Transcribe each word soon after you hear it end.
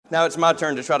Now it's my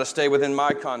turn to try to stay within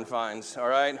my confines, all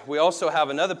right? We also have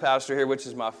another pastor here, which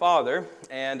is my father,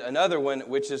 and another one,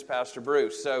 which is Pastor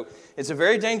Bruce. So it's a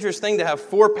very dangerous thing to have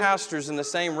 4 pastors in the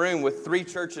same room with 3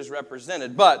 churches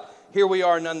represented, but here we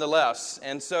are nonetheless.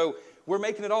 And so we're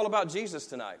making it all about Jesus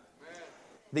tonight.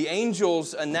 The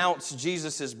angels announce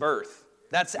Jesus' birth.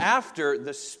 That's after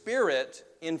the Spirit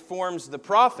informs the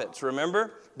prophets,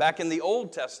 remember? Back in the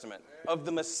Old Testament, of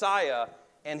the Messiah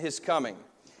and His coming.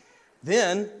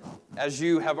 Then, as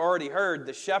you have already heard,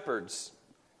 the shepherds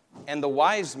and the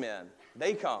wise men,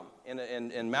 they come.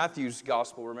 In Matthew's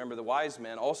gospel, remember, the wise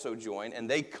men also join, and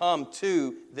they come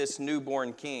to this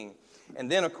newborn king.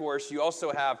 And then, of course, you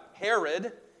also have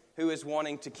Herod, who is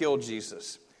wanting to kill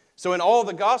Jesus. So in all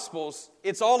the gospels,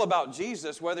 it's all about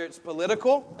Jesus, whether it's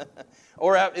political,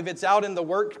 or if it's out in the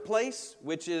workplace,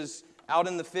 which is out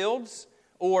in the fields,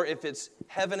 or if it's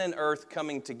heaven and earth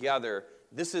coming together.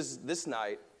 This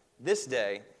night, this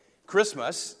day,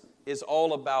 Christmas, is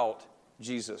all about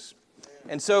Jesus.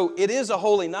 And so it is a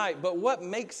holy night, but what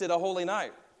makes it a holy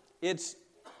night? It's,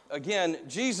 again,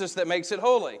 Jesus that makes it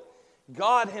holy.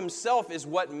 God Himself is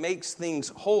what makes things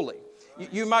holy.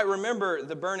 You might remember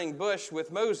the burning bush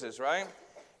with Moses, right?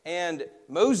 And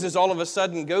Moses all of a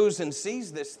sudden goes and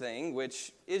sees this thing,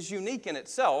 which is unique in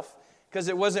itself, because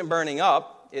it wasn't burning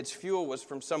up. Its fuel was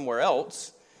from somewhere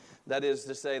else. That is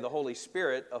to say, the Holy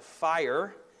Spirit of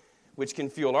fire, which can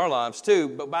fuel our lives too.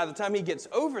 But by the time he gets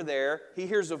over there, he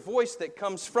hears a voice that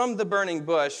comes from the burning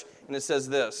bush, and it says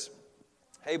this: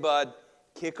 "Hey, bud,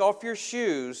 kick off your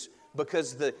shoes,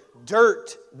 because the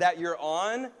dirt that you're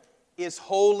on is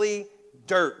holy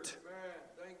dirt." Man,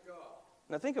 thank God.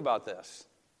 Now think about this.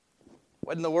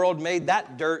 What in the world made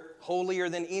that dirt holier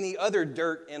than any other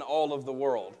dirt in all of the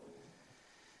world?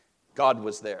 God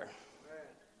was there.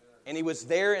 And He was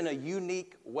there in a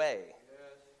unique way.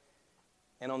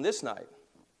 And on this night,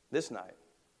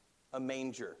 a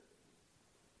manger,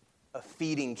 a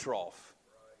feeding trough,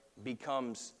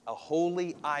 becomes a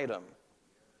holy item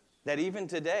that even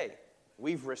today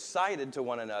we've recited to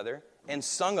one another and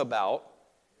sung about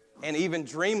and even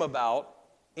dream about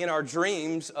in our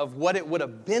dreams of what it would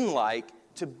have been like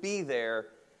to be there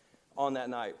on that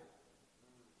night.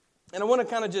 And I want to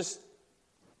kind of just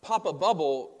pop a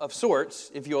bubble of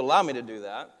sorts, if you allow me to do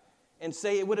that, and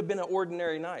say it would have been an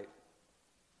ordinary night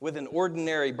with an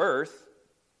ordinary birth,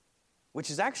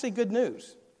 which is actually good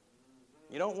news.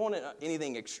 You don't want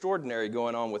anything extraordinary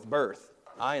going on with birth.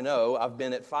 I know, I've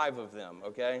been at 5 of them,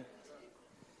 okay?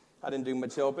 I didn't do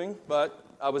much helping, but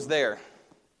I was there.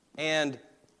 And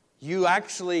you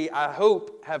actually, I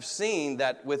hope, have seen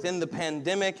that within the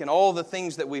pandemic and all the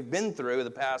things that we've been through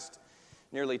the past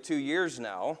nearly 2 years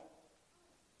now,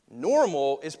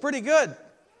 normal is pretty good.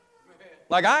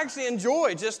 Like, I actually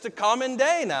enjoy just a common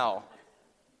day now.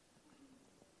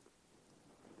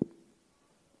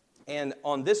 And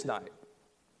on this night,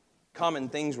 common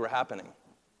things were happening.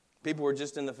 People were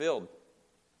just in the field.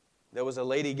 There was a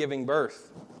lady giving birth.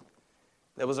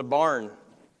 There was a barn.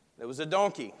 There was a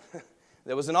donkey.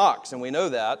 There was an ox, and we know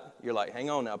that. You're like, hang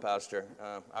on now, Pastor.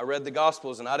 I read the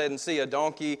Gospels, and I didn't see a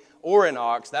donkey or an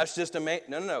ox. That's just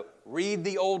No. Read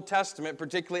the Old Testament,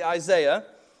 particularly Isaiah,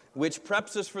 which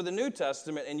preps us for the New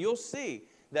Testament, and you'll see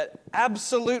that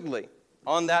absolutely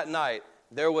on that night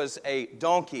there was a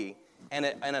donkey and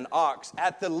an ox,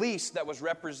 at the least, that was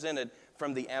represented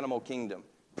from the animal kingdom,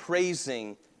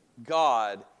 praising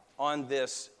God on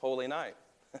this holy night.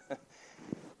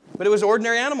 But it was an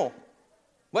ordinary animal.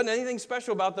 Wasn't anything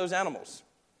special about those animals.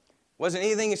 Wasn't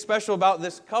anything special about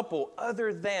this couple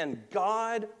other than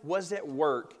God was at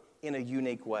work in a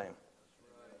unique way.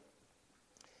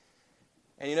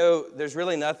 And you know, there's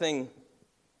really nothing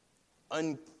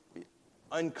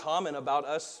uncommon about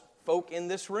us folk in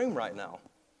this room right now.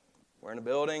 We're in a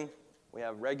building, we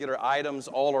have regular items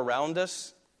all around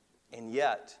us, and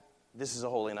yet this is a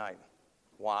holy night.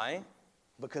 Why?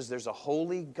 Because there's a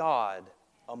holy God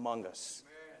among us.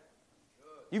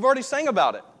 You've already sang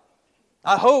about it.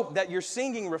 I hope that your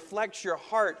singing reflects your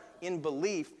heart in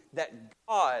belief that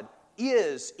God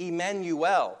is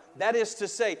Emmanuel. That is to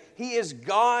say, He is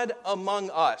God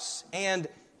among us and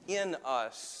in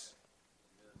us.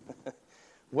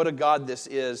 What a God this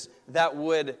is that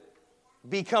would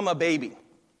become a baby.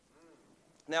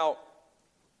 Now,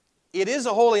 it is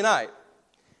a holy night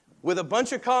with a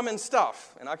bunch of common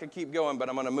stuff. And I could keep going, but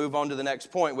I'm going to move on to the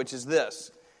next point, which is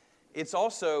this. It's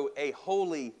also a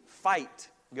holy fight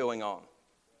going on.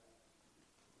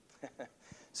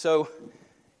 So,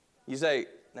 you say,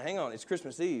 now hang on, it's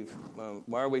Christmas Eve.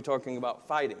 Why are we talking about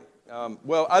fighting?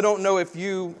 Well, I don't know if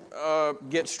you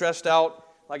get stressed out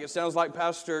like it sounds like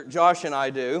Pastor Josh and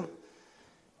I do.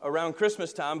 around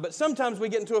Christmas time, but sometimes we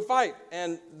get into a fight.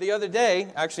 And the other day,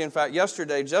 actually, in fact,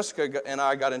 yesterday, Jessica and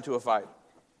I got into a fight.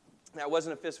 Now, it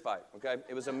wasn't a fist fight, okay?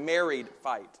 It was a married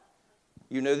fight.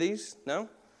 You know these? No?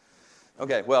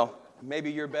 Okay, well,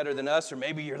 maybe you're better than us, or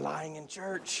maybe you're lying in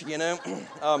church, you know?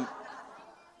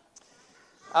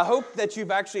 I hope that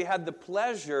you've actually had the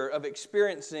pleasure of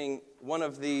experiencing one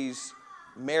of these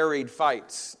married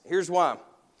fights. Here's why.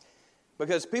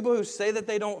 Because people who say that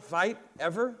they don't fight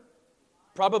ever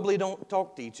probably don't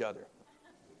talk to each other.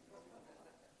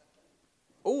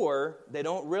 Or they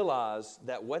don't realize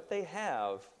that what they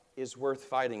have is worth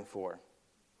fighting for.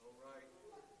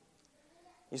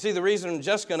 You see, the reason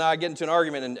Jessica and I get into an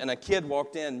argument and a kid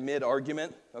walked in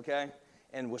mid-argument, okay,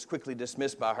 and was quickly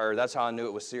dismissed by her, that's how I knew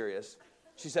it was serious.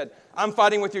 She said, "I'm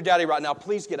fighting with your daddy right now.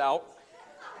 Please get out."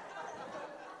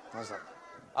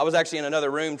 I was actually in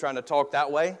another room trying to talk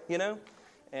that way, you know,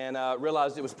 and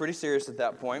realized it was pretty serious at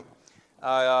that point.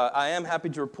 I am happy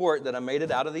to report that I made it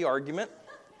out of the argument,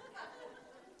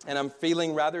 and I'm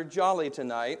feeling rather jolly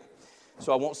tonight,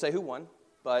 so I won't say who won,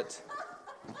 but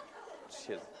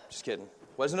just kidding.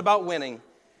 Wasn't about winning,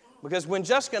 because when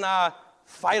Jessica and I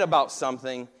fight about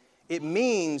something, it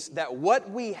means that what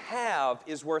we have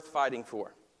is worth fighting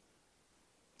for,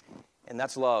 and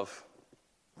that's love.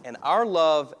 And our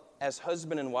love as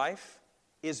husband and wife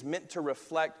is meant to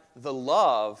reflect the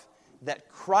love that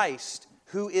Christ,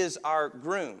 who is our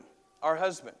groom, our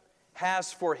husband,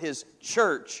 has for his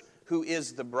church, who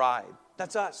is the bride.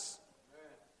 That's us.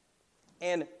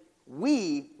 And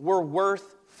we were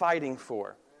worth fighting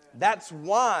for. That's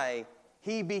why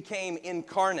he became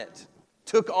incarnate,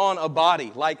 took on a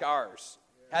body like ours,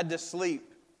 had to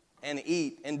sleep and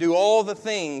eat and do all the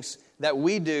things that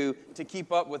we do to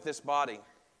keep up with this body.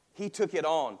 He took it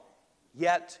on,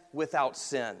 yet without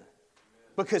sin.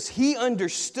 Because he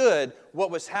understood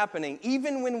what was happening,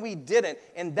 even when we didn't.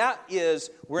 And that is,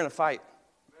 we're in a fight.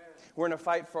 We're in a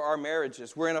fight for our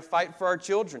marriages. We're in a fight for our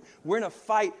children. We're in a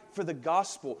fight for the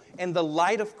gospel and the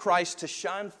light of Christ to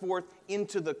shine forth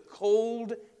into the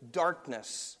cold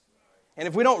darkness. And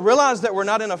if we don't realize that we're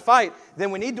not in a fight,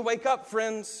 then we need to wake up,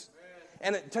 friends.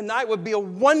 And tonight would be a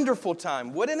wonderful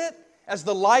time, wouldn't it? As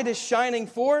the light is shining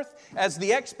forth, as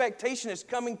the expectation is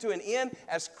coming to an end,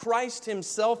 as Christ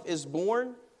himself is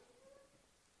born,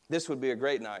 this would be a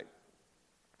great night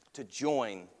to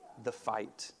join the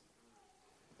fight.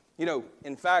 You know,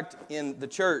 in fact, in the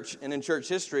church and in church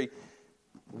history,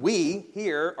 we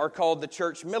here are called the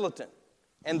church militant.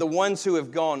 And the ones who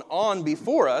have gone on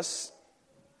before us,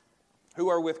 who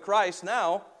are with Christ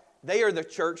now, they are the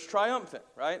church triumphant,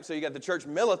 right? So you got the church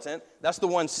militant, that's the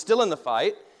ones still in the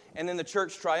fight. And then the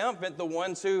church triumphant, the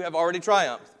ones who have already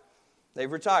triumphed.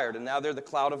 They've retired, and now they're the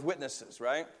cloud of witnesses,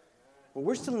 right? Well,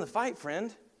 we're still in the fight,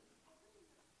 friend.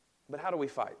 But how do we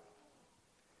fight?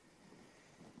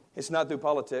 It's not through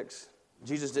politics.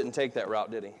 Jesus didn't take that route,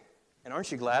 did he? And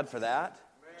aren't you glad for that?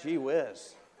 Gee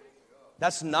whiz.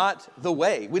 That's not the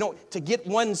way. We don't, to get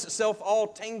oneself all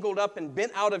tangled up and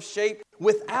bent out of shape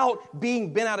without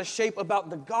being bent out of shape about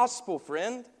the gospel,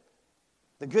 friend.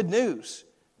 The good news.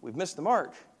 We've missed the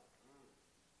mark.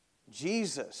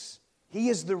 Jesus, he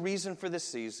is the reason for this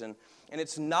season. And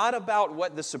it's not about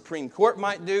what the Supreme Court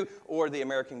might do or the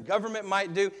American government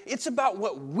might do. It's about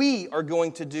what we are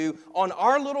going to do on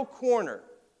our little corner,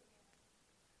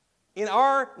 in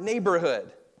our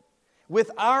neighborhood, with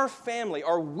our family.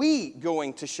 Are we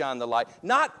going to shine the light?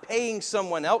 Not paying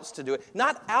someone else to do it.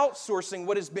 Not outsourcing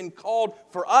what has been called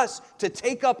for us to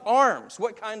take up arms.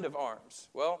 What kind of arms?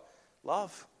 Well,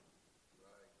 love,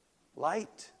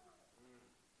 light,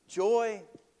 joy,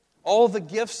 all the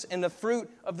gifts and the fruit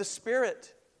of the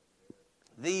Spirit.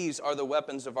 These are the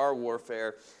weapons of our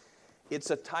warfare. It's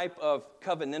a type of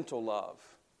covenantal love.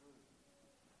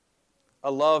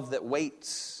 A love that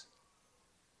waits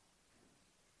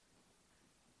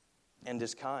and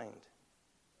is kind.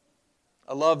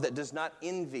 A love that does not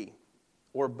envy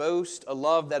or boast. A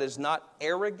love that is not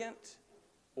arrogant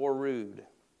or rude.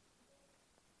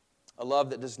 A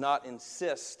love that does not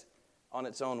insist on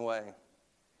its own way.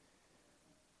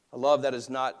 A love that is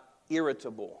not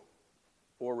irritable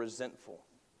or resentful.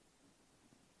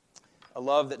 A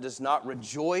love that does not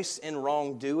rejoice in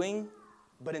wrongdoing,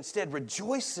 but instead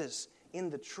rejoices in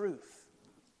the truth.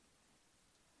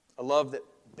 A love that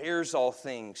bears all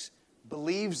things,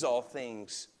 believes all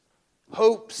things,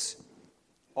 hopes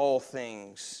all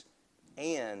things,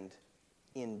 and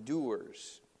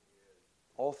endures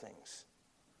all things.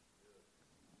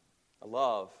 A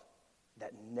love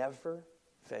that never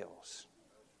fails.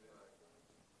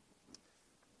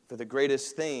 For the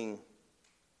greatest thing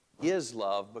is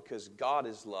love, because God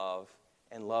is love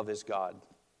and love is God.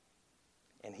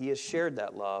 And He has shared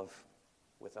that love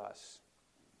with us.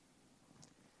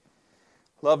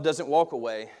 Love doesn't walk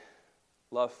away.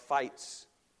 Love fights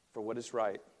for what is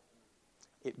right.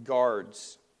 It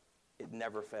guards. It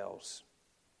never fails.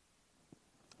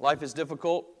 Life is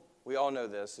difficult. We all know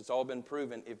this. It's all been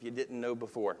proven if you didn't know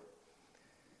before.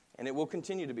 And it will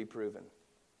continue to be proven.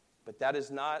 But that is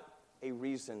not a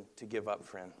reason to give up,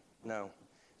 friend. No.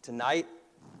 Tonight,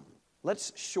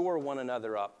 let's shore one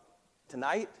another up.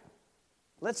 Tonight,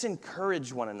 let's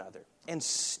encourage one another and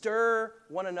stir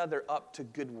one another up to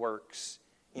good works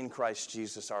in Christ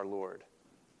Jesus our Lord.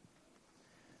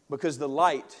 Because the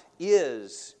light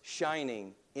is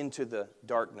shining into the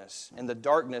darkness, and the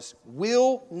darkness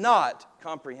will not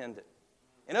comprehend it.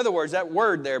 In other words, that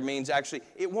word there means actually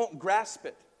it won't grasp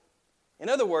it. In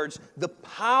other words, the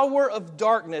power of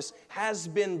darkness has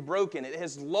been broken. It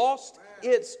has lost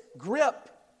its grip.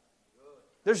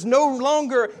 There's no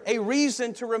longer a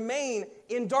reason to remain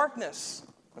in darkness.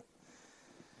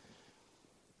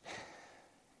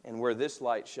 And where this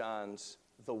light shines,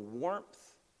 the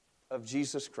warmth of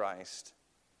Jesus Christ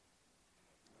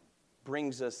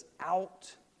brings us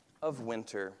out of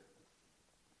winter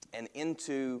and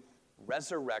into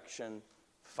resurrection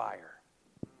fire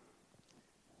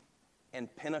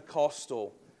and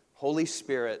Pentecostal, Holy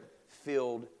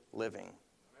Spirit-filled living.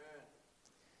 Amen.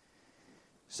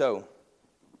 So,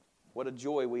 what a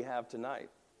joy we have tonight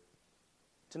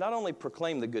to not only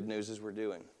proclaim the good news as we're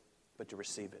doing, but to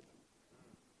receive it.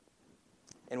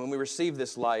 And when we receive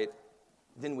this light,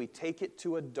 then we take it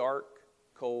to a dark,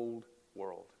 cold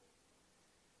world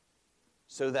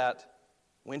so that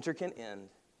winter can end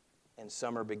and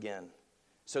summer begin.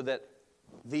 So that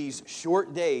these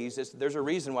short days, there's a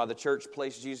reason why the church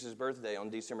placed Jesus' birthday on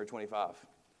December 25.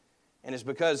 And it's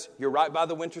because you're right by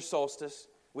the winter solstice,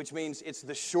 which means it's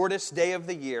the shortest day of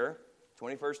the year,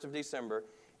 21st of December,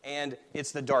 and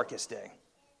it's the darkest day.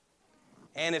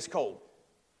 And it's cold.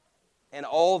 And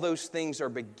all those things are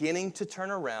beginning to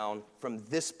turn around from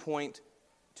this point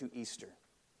to Easter.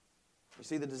 You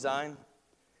see the design?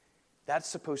 That's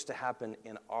supposed to happen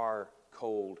in our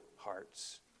cold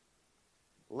hearts.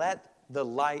 Let the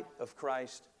light of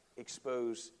Christ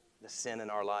expose the sin in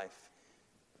our life.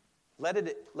 Let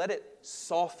it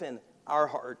soften our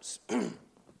hearts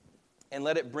and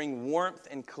let it bring warmth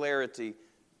and clarity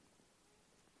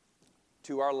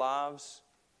to our lives,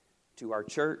 to our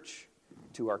church,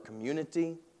 to our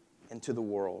community, and to the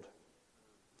world.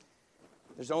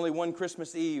 There's only one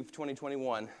Christmas Eve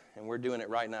 2021, and we're doing it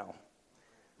right now.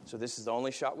 So this is the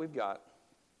only shot we've got.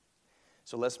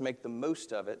 So let's make the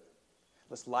most of it.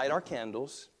 Let's light our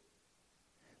candles.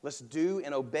 Let's do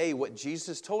and obey what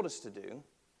Jesus told us to do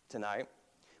tonight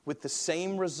with the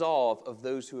same resolve of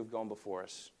those who have gone before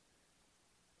us.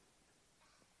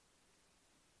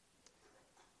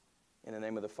 In the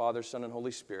name of the Father, Son, and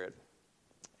Holy Spirit,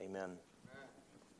 amen.